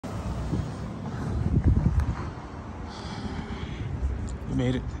We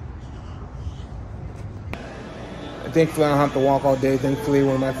made it. Thankfully, I don't have to walk all day. Thankfully,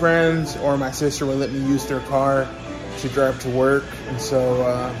 one of my friends or my sister will let me use their car to drive to work. And so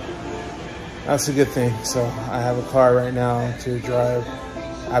that's a good thing. So I have a car right now to drive.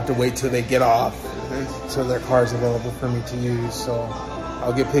 I have to wait till they get off so their car is available for me to use. So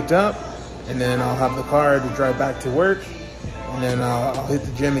I'll get picked up and then I'll have the car to drive back to work. And then I'll hit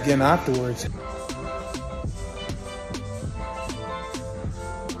the gym again afterwards.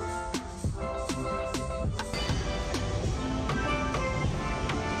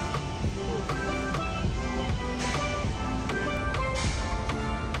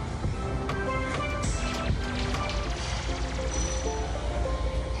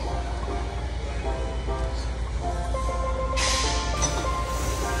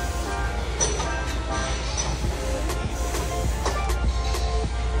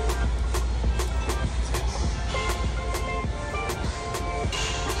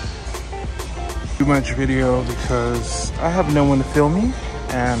 Too much video because I have no one to film me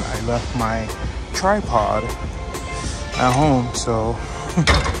and I left my tripod at home, so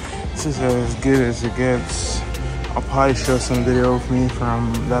this is as good as it gets. I'll probably show some video of me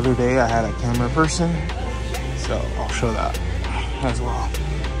from the other day. I had a camera person, so I'll show that as well.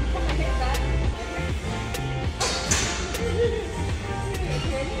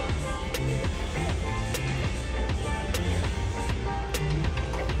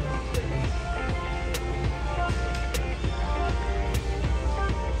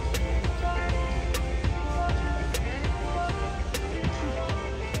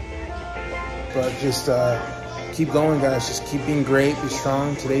 But just keep going, guys. Just keep being great. Be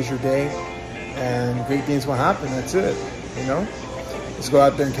strong. Today's your day. And great things will happen. That's it. You know? Let's go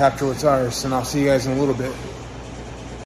out there and capture what's ours. And I'll see you guys in a little bit.